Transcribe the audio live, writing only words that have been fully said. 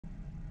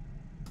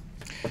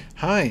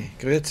Hi,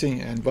 grüezi,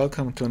 and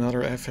welcome to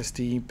another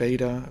FSD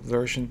Beta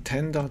version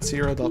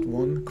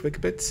 10.0.1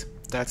 Quick Bits.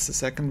 That's the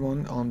second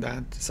one on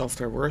that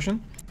software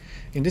version.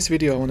 In this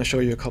video I want to show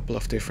you a couple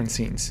of different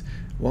scenes.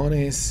 One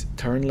is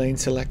turn lane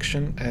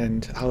selection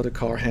and how the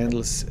car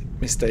handles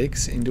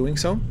mistakes in doing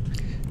so.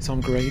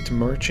 Some great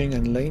merging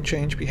and lane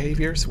change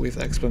behaviors with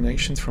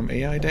explanations from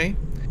AI Day.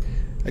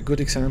 A good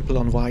example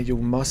on why you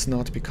must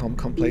not become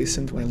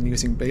complacent when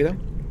using beta.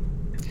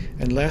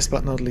 And last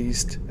but not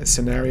least, a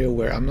scenario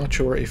where I'm not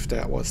sure if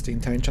that was the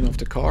intention of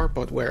the car,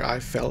 but where I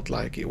felt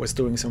like it was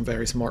doing some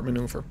very smart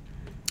maneuver.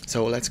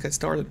 So let's get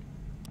started.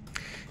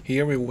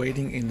 Here we're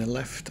waiting in the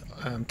left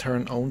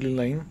turn only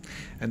lane,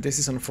 and this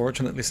is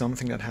unfortunately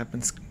something that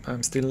happens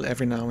still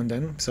every now and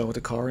then. So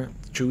the car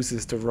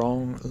chooses the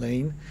wrong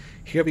lane.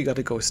 Here we got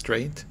to go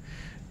straight,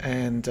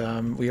 and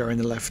we are in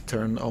the left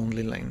turn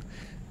only lane.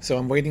 So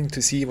I'm waiting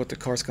to see what the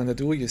car's gonna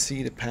do. You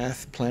see the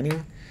path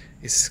planning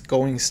is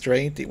going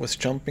straight. It was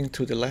jumping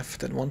to the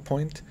left at one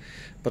point,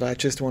 but I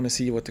just want to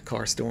see what the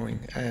car's doing.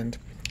 And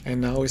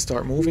now we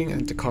start moving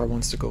and the car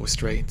wants to go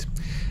straight.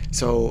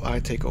 So I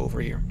take over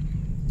here.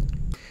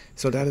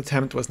 So that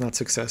attempt was not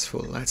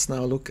successful. Let's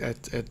now look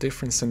at a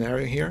different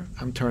scenario here.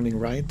 I'm turning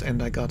right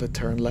and I gotta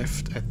turn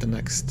left at the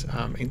next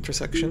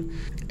intersection,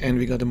 and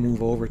we gotta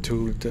move over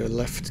to the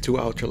left two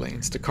outer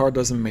lanes. The car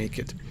doesn't make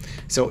it.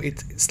 So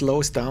it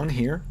slows down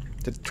here.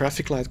 The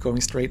traffic light going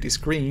straight is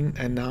green,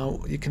 and now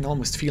you can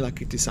almost feel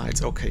like it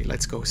decides, okay,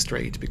 let's go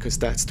straight because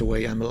that's the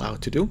way I'm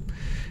allowed to do.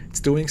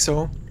 It's doing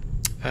so,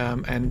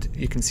 and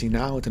you can see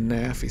now the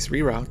nav is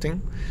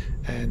rerouting,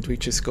 and we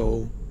just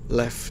go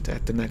left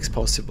at the next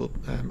possible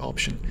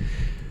option.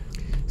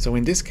 So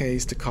in this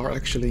case the car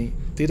actually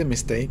did a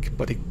mistake,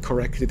 but it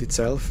corrected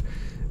itself,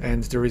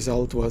 and the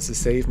result was a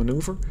safe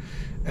maneuver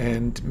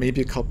and maybe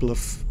a couple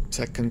of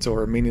seconds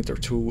or a minute or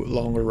two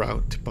longer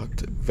route, but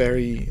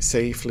very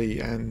safely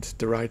and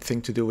the right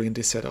thing to do in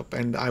this setup.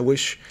 And I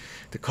wish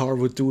the car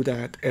would do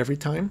that every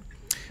time,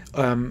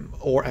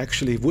 or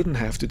actually wouldn't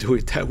have to do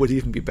it. That would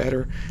even be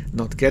better,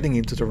 not getting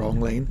into the wrong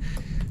lane.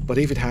 But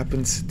if it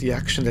happens, the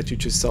action that you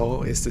just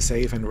saw is the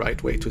safe and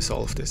right way to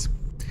solve this.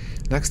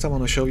 Next I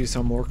want to show you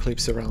some more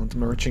clips around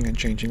merging and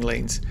changing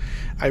lanes.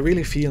 I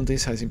really feel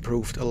this has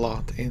improved a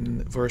lot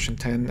in version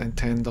 10 and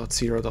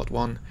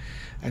 10.0.1.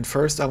 And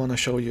first I want to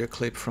show you a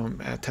clip from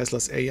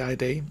Tesla's AI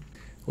Day,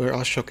 where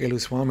Ashok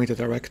Eluswamy, the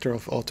director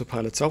of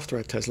autopilot software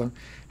at Tesla,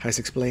 has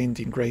explained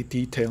in great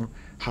detail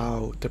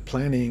how the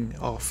planning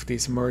of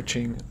this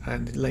merging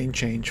and lane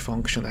change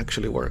function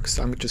actually works.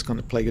 I'm just going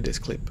to play you this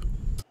clip.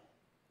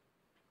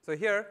 So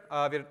here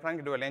we're trying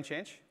to do a lane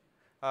change.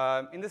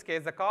 In this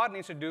case, the car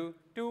needs to do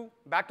two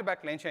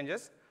back-to-back lane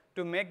changes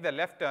to make the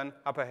left turn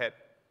up ahead.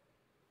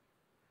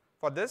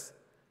 For this,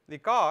 the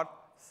car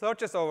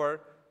searches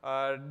over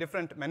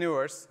different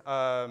maneuvers.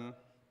 So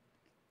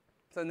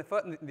in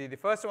the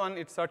first one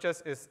it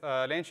searches is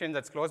a lane change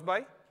that's close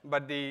by,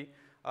 but the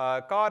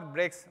car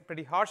brakes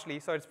pretty harshly,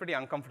 so it's pretty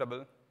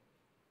uncomfortable.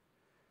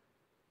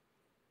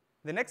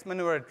 The next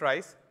maneuver it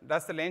tries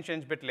does the lane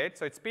change a bit late,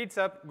 so it speeds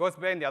up, goes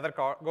behind the other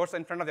car, goes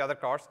in front of the other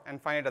cars,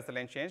 and finally does the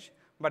lane change.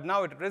 But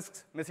now it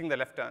risks missing the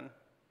left turn.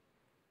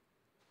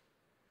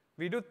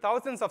 We do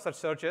thousands of such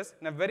searches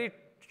in a very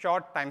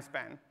short time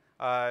span.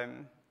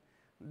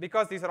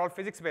 Because these are all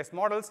physics-based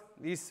models,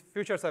 these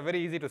futures are very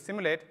easy to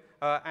simulate,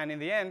 and in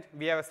the end,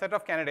 we have a set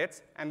of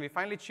candidates, and we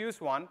finally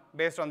choose one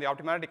based on the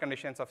optimality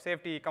conditions of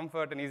safety,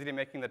 comfort, and easily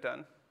making the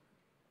turn.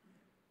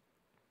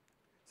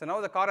 So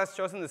now the car has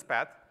chosen this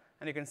path,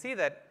 and you can see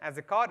that as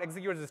the car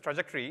executes this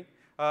trajectory,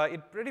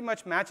 it pretty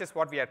much matches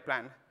what we had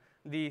planned.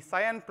 The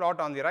cyan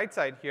plot on the right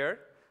side here,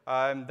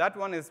 that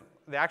one is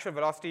the actual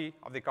velocity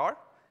of the car,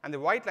 and the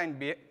white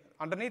line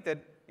underneath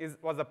it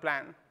was the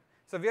plan.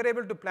 So we are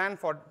able to plan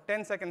for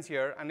 10 seconds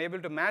here and able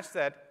to match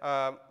that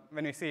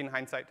when we see in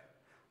hindsight.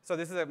 So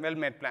this is a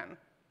well-made plan.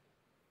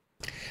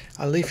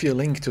 I'll leave you a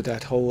link to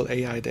that whole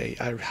AI Day.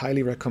 I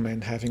highly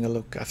recommend having a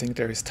look. I think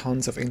there is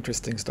tons of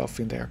interesting stuff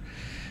in there.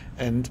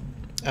 And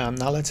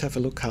now let's have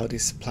a look how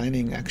this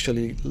planning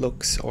actually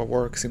looks or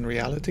works in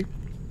reality.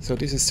 So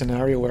this is a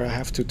scenario where I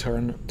have to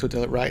turn to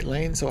the right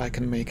lane so I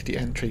can make the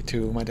entry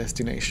to my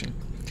destination.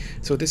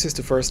 So this is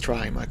the first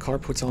try. My car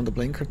puts on the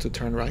blinker to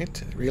turn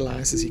right,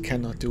 realizes he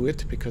cannot do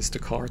it because the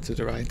car to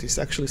the right is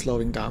actually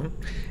slowing down.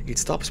 It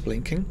stops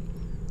blinking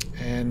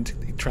and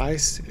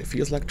it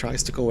feels like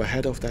tries to go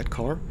ahead of that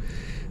car.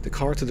 The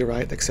car to the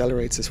right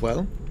accelerates as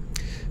well.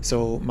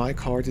 So my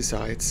car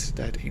decides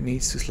that it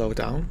needs to slow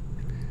down,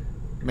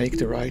 make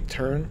the right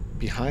turn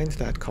behind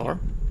that car,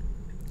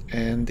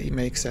 and it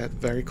makes that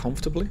very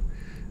comfortably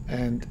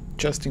and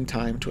just in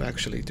time to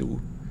actually do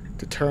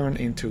the turn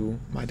into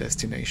my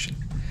destination.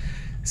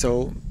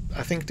 So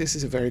I think this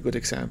is a very good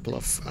example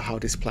of how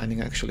this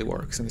planning actually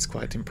works, and it's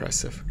quite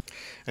impressive.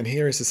 And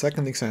here is a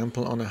second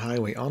example on a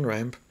highway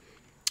on-ramp.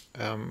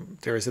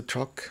 There is a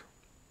truck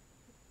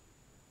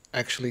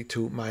actually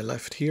to my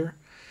left here,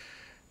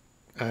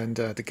 and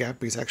the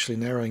gap is actually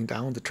narrowing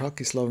down. The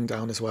truck is slowing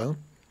down as well,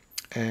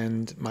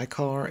 and my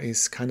car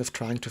is kind of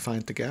trying to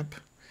find the gap,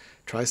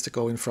 tries to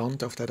go in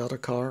front of that other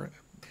car,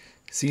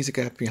 sees a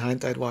gap behind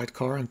that white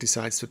car and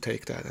decides to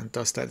take that, and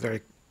does that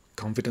very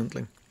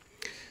confidently.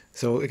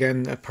 So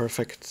again, a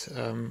perfect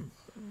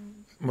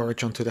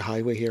merge onto the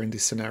highway here in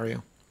this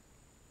scenario.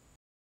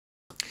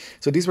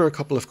 So these were a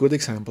couple of good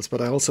examples,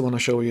 but I also want to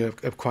show you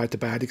quite a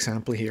bad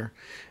example here.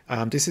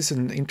 This is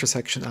an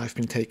intersection I've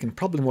been taking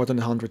probably more than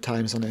 100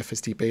 times on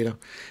FSD Beta,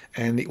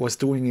 and it was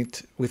doing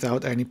it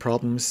without any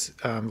problems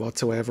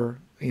whatsoever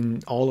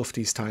in all of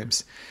these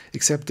times,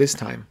 except this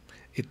time.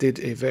 It did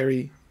a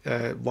very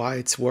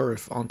wide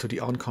swerve onto the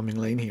oncoming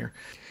lane here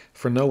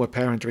for no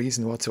apparent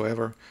reason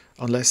whatsoever,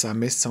 unless I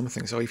missed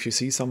something. So if you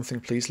see something,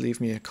 please leave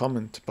me a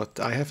comment, but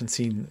I haven't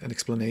seen an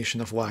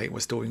explanation of why it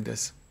was doing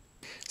this.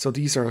 So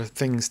these are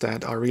things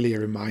that are really a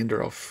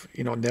reminder of,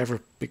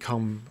 never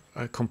become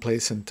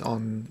complacent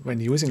on when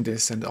using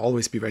this, and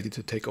always be ready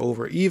to take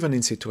over, even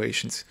in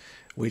situations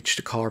which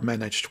the car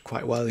managed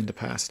quite well in the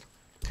past.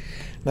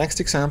 Next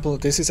example,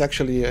 this is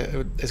actually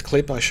a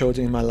clip I showed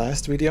you in my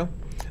last video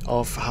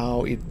of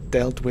how it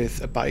dealt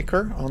with a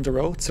biker on the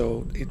road.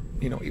 So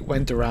it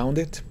went around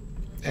it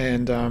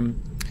and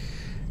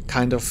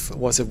kind of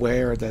was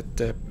aware that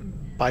the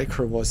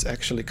biker was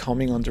actually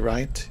coming on the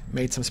right,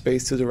 made some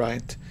space to the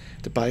right.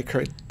 The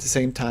biker at the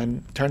same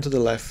time turned to the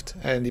left,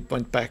 and it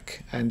went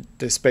back, and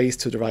the space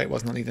to the right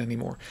was not needed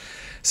anymore.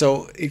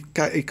 So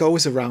it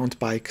goes around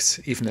bikes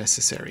if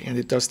necessary, and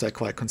it does that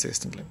quite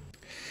consistently.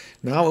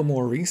 Now a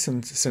more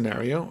recent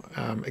scenario,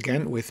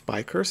 again with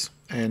bikers,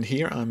 and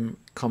here I'm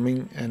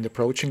coming and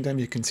approaching them.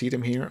 You can see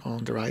them here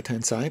on the right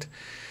hand side,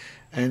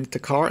 and the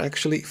car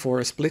actually for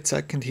a split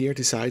second here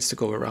decides to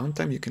go around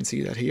them. You can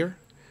see that here,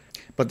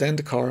 but then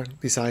the car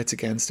decides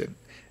against it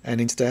and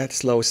instead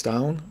slows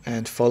down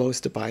and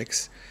follows the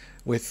bikes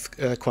with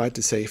quite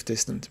a safe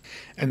distance.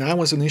 And I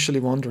was initially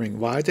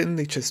wondering, why didn't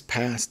they just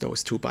pass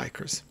those two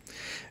bikers?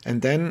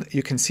 And then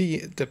you can see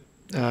the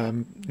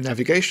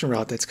navigation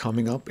route that's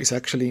coming up is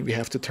actually, we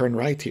have to turn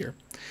right here.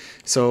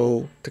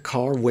 So the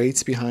car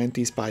waits behind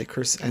these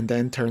bikers and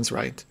then turns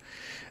right.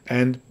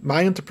 And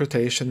my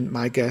interpretation,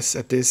 my guess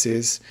at this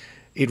is,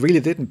 it really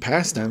didn't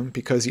pass them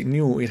because it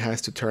knew it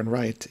has to turn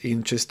right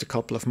in just a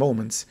couple of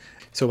moments.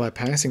 So by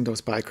passing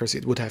those bikers,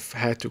 it would have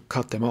had to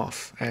cut them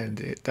off, and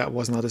that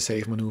was not a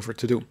safe maneuver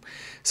to do.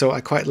 So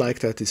I quite like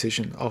that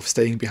decision of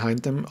staying behind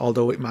them,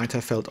 although it might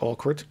have felt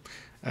awkward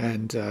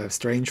and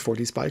strange for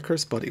these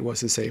bikers, but it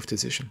was a safe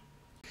decision.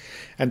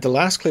 And the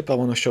last clip I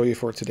want to show you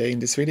for today in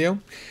this video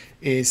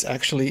is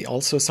actually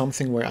also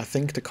something where I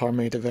think the car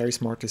made a very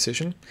smart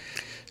decision.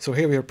 So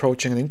here we're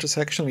approaching an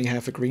intersection. We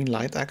have a green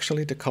light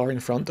actually. The car in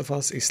front of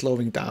us is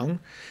slowing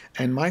down,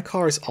 and my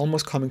car is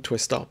almost coming to a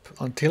stop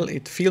until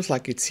it feels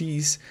like it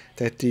sees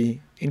that the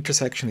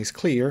intersection is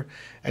clear,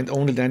 and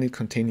only then it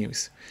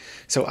continues.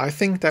 So I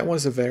think that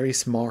was a very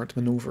smart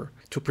maneuver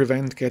to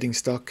prevent getting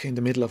stuck in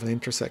the middle of an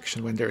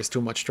intersection when there is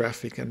too much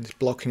traffic and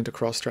blocking the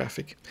cross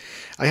traffic.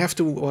 I have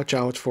to watch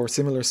out for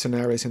similar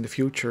scenarios in the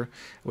future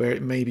where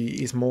it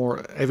maybe is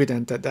more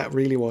evident that that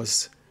really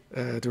was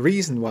the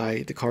reason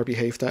why the car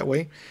behaved that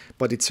way,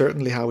 but it's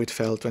certainly how it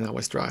felt when I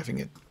was driving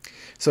it.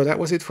 So that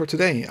was it for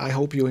today. I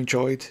hope you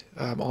enjoyed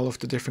all of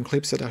the different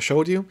clips that I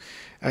showed you.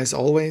 As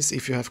always,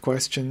 if you have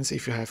questions,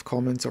 if you have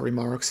comments or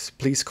remarks,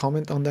 please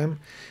comment on them.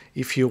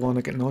 If you want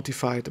to get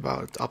notified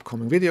about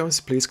upcoming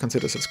videos, please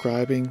consider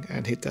subscribing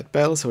and hit that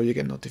bell so you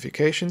get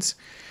notifications.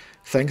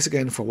 Thanks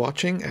again for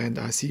watching, and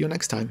I'll see you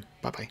next time.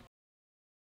 Bye-bye.